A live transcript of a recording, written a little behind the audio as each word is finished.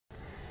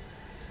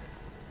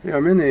Yeah,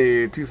 I'm in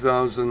a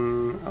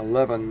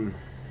 2011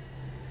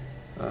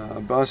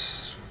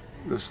 bus.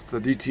 This is the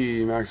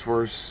DT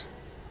MaxxForce,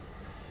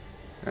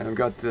 and I've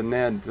got the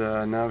NED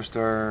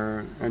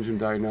Navistar engine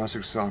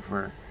diagnostic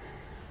software.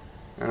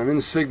 And I'm in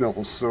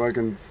signals, so I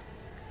can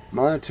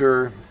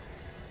monitor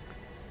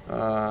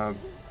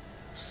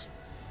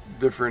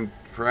different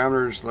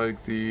parameters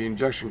like the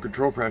injection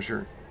control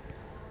pressure.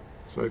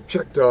 So I've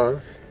checked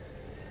off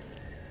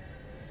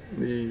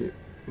the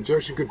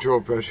injection control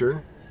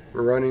pressure,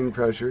 running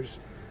pressures,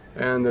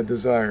 and the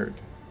desired.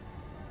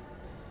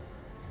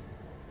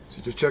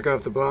 So just check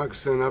off the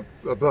box, and up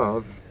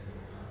above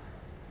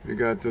we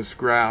got this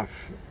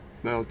graph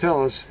that'll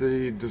tell us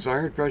the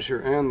desired pressure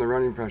and the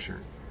running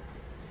pressure.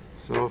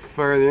 So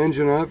fire the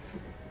engine up.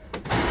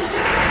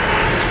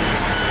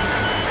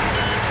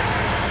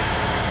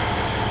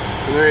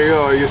 And there you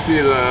go, you see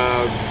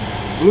the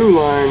blue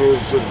line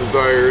is the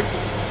desired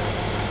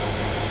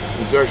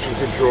injection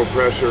control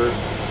pressure,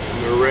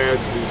 and the red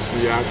is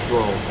the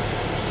actual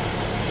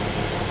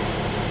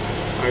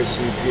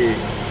ICP.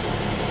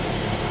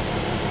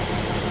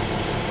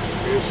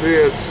 You see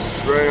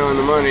it's right on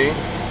the money.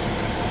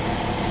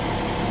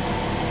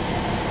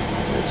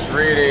 It's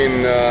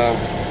reading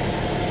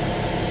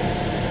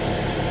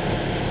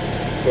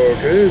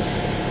focus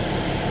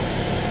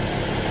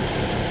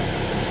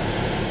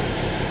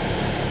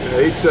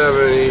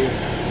 870,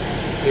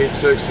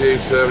 860,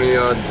 870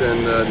 odd,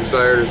 and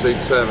desired is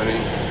 870.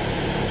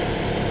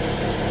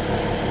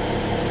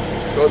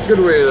 So it's a good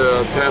way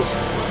to test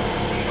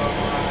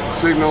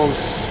signals,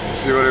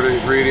 see what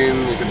everything's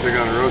reading. You can take it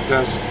on a road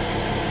test.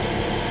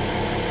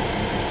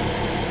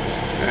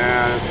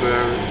 And it's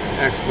an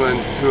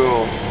excellent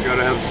tool. You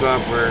gotta have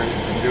software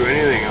to do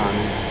anything on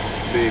these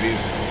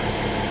babies.